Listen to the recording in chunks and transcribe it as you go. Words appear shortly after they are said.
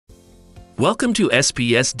Welcome to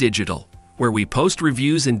SPS Digital, where we post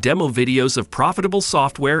reviews and demo videos of profitable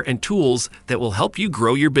software and tools that will help you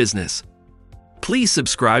grow your business. Please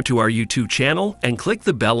subscribe to our YouTube channel and click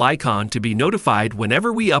the bell icon to be notified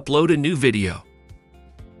whenever we upload a new video.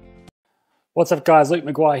 What's up guys, Luke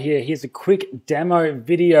McGuire here. Here's a quick demo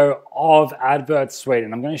video of AdvertSuite,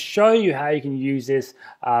 and I'm going to show you how you can use this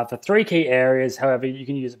for three key areas. However, you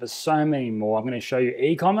can use it for so many more. I'm going to show you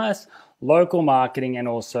e-commerce, local marketing, and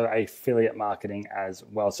also affiliate marketing as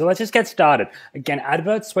well. So let's just get started. Again,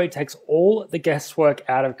 AdvertSuite takes all the guesswork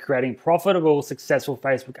out of creating profitable, successful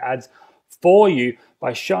Facebook ads for you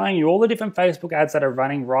by showing you all the different Facebook ads that are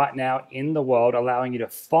running right now in the world, allowing you to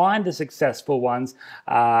find the successful ones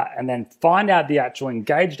and then find out the actual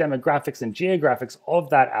engaged demographics and geographics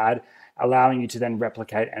of that ad, allowing you to then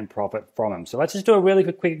replicate and profit from them. So let's just do a really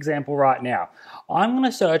quick example right now. I'm going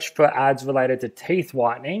to search for ads related to teeth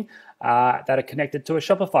whitening that are connected to a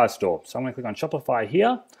Shopify store. So I'm going to click on Shopify here.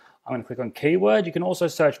 I'm going to click on keyword. You can also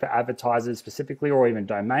search for advertisers specifically or even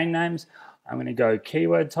domain names. I'm going to go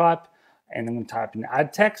keyword type, and I'm going to type in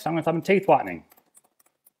ad text. I'm going to type in teeth whitening.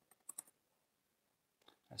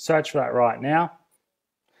 Search for that right now.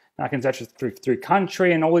 Now I can search through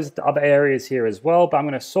country and all these other areas here as well, but I'm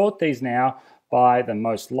going to sort these now by the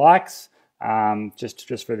most likes,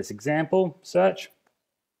 just for this example search.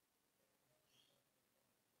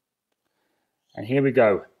 And here we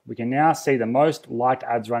go. We can now see the most liked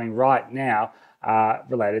ads running right now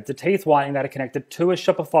related to teeth whitening that are connected to a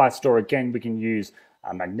Shopify store. Again, we can use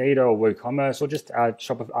Magneto or WooCommerce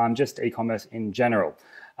or just e-commerce in general.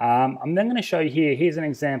 I'm then going to show you here. Here's an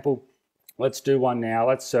example. Let's do one now.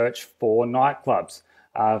 Let's search for nightclubs.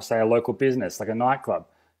 Say a local business like a nightclub.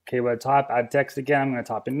 Keyword type, ad text again. I'm going to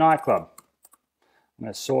type in nightclub. I'm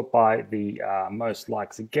going to sort by the most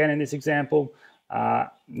likes again in this example.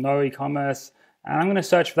 No e-commerce. And I'm going to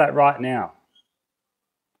search for that right now.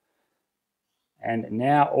 And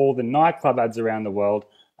now all the nightclub ads around the world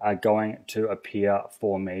are going to appear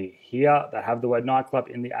for me here that have the word nightclub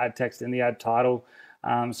in the ad text, in the ad title.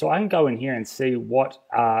 So I can go in here and see what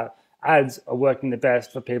ads are working the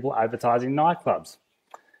best for people advertising nightclubs.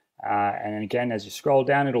 And again, as you scroll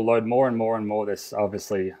down, it'll load more and more and more. There's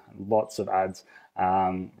obviously lots of ads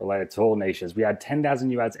related to all niches. We add 10,000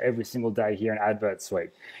 new ads every single day here in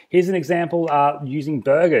AdvertSuite. Here's an example using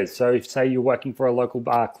burgers. So if say you're working for a local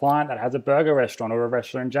client that has a burger restaurant or a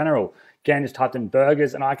restaurant in general, again, just typed in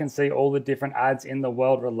burgers and I can see all the different ads in the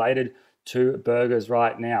world related to burgers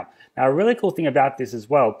right now. Now, a really cool thing about this as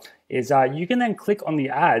well is you can then click on the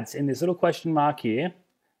ads in this little question mark here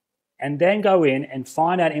and then go in and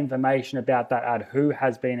find out information about that ad, who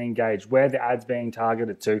has been engaged, where the ad's being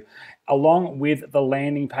targeted to, along with the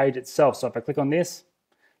landing page itself. So if I click on this,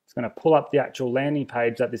 it's going to pull up the actual landing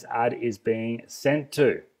page that this ad is being sent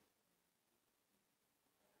to.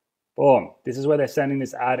 Boom. This is where they're sending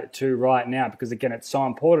this ad to right now, because again, it's so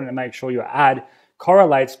important to make sure your ad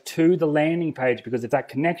correlates to the landing page, because if that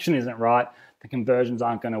connection isn't right, the conversions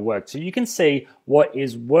aren't going to work. So you can see what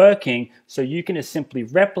is working, so you can just simply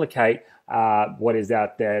replicate what is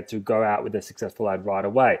out there to go out with a successful ad right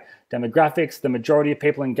away. Demographics, the majority of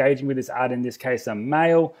people engaging with this ad in this case are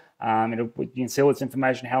male. You can see all this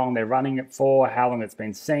information, how long they're running it for, how long it's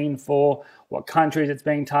been seen for, what countries it's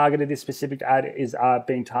being targeted. This specific ad is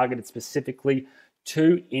being targeted specifically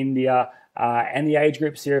to India, and the age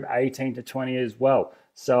groups here of 18 to 20 as well.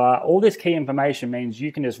 So all this key information means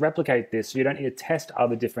you can just replicate this, so you don't need to test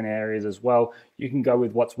other different areas as well. You can go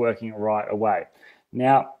with what's working right away.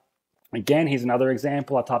 Now, again, here's another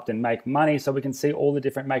example. I typed in make money, so we can see all the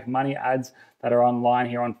different make money ads that are online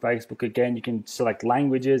here on Facebook. Again, you can select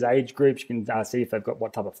languages, age groups. You can see if they've got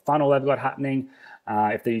what type of funnel they've got happening,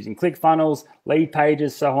 if they're using ClickFunnels, lead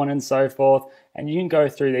pages, so on and so forth. And you can go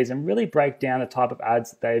through these and really break down the type of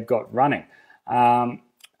ads that they've got running.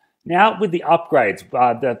 Now with the upgrades,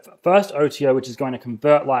 the first OTO, which is going to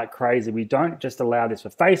convert like crazy, we don't just allow this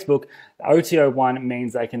for Facebook. The OTO one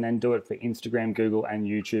means they can then do it for Instagram, Google, and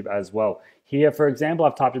YouTube as well. Here, for example,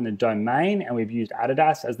 I've typed in the domain and we've used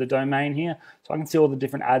Adidas as the domain here. So I can see all the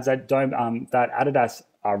different ads that Adidas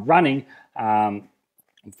are running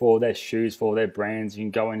for their shoes, for their brands. You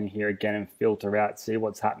can go in here again and filter out, see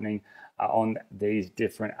what's happening on these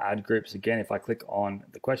different ad groups. Again, if I click on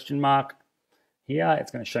the question mark, here,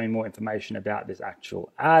 it's going to show me more information about this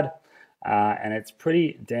actual ad, and it's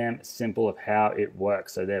pretty damn simple of how it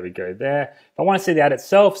works. So there we go there. If I want to see the ad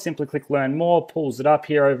itself, simply click learn more, pulls it up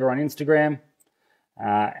here over on Instagram,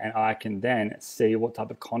 and I can then see what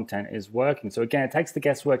type of content is working. So again, it takes the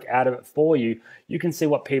guesswork out of it for you. You can see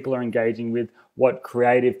what people are engaging with, what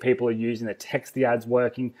creative people are using, the text the ad's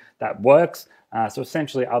working, that works. So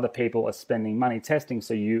essentially other people are spending money testing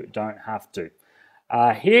so you don't have to.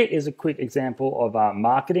 Here is a quick example of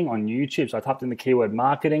marketing on YouTube. So I typed in the keyword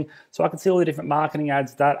marketing, so I can see all the different marketing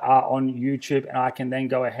ads that are on YouTube, and I can then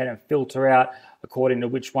go ahead and filter out according to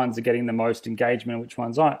which ones are getting the most engagement and which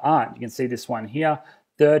ones aren't. You can see this one here,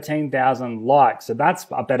 13,000 likes. So that's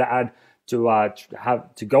a better ad to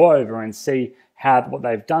have to go over and see what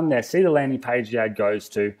they've done there. See the landing page the ad goes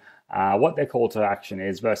to, what their call to action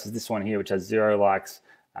is, versus this one here, which has 0 likes.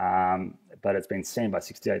 But it's been seen by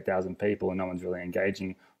 68,000 people and no one's really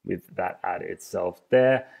engaging with that ad itself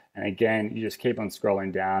there. And again, you just keep on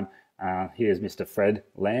scrolling down. Here's Mr. Fred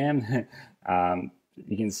Lamb.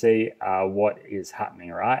 You can see what is happening,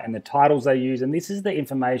 right? And the titles they use, and this is the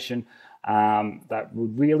information that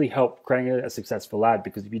would really help creating a successful ad,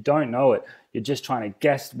 because if you don't know it, you're just trying to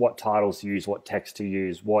guess what titles to use, what text to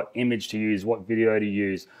use, what image to use, what video to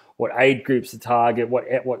use, what age groups to target,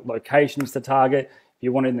 what locations to target. If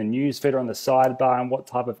you want it in the news feed or on the sidebar, and what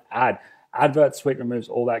type of ad. AdvertSuite removes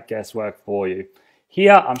all that guesswork for you.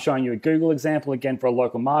 Here, I'm showing you a Google example again for a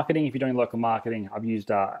local marketing. If you're doing local marketing, I've used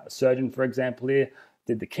surgeon, for example, here.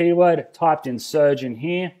 Did the keyword, typed in surgeon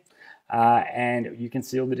here, and you can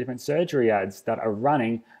see all the different surgery ads that are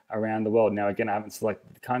running around the world. Now, again, I haven't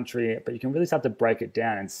selected the country, but you can really start to break it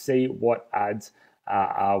down and see what ads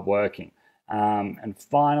are working. And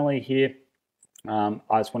finally here, I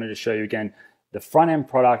just wanted to show you again, the front end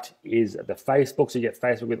product is the Facebook. So you get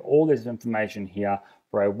Facebook with all this information here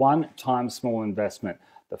for a one-time small investment.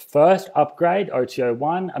 The first upgrade,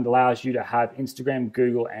 OTO1, allows you to have Instagram,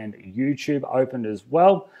 Google, and YouTube opened as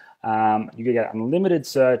well. You can get unlimited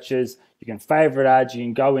searches. You can favorite ads. You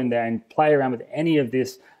can go in there and play around with any of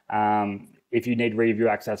this. If you need review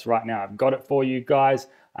access right now, I've got it for you guys.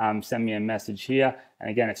 Send me a message here. And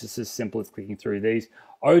again, it's just as simple as clicking through these.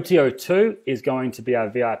 OTO2 is going to be our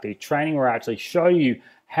VIP training where I actually show you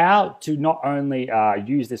how to not only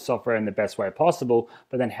use this software in the best way possible,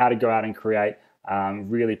 but then how to go out and create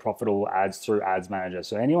really profitable ads through Ads Manager.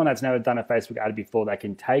 So anyone that's never done a Facebook ad before, they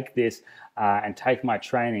can take this and take my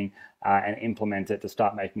training and implement it to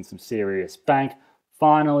start making some serious bank.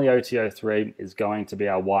 Finally, OTO3 is going to be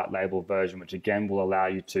our white label version, which again will allow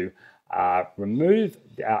you to remove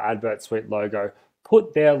our AdvertSuite logo,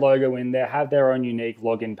 put their logo in there, have their own unique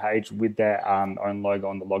login page with their own logo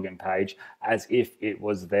on the login page as if it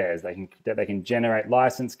was theirs. They can generate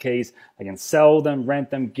license keys, they can sell them, rent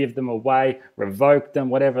them, give them away, revoke them,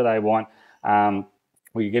 whatever they want.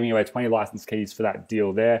 We're giving away 20 license keys for that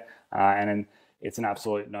deal there, and it's an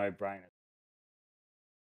absolute no-brainer.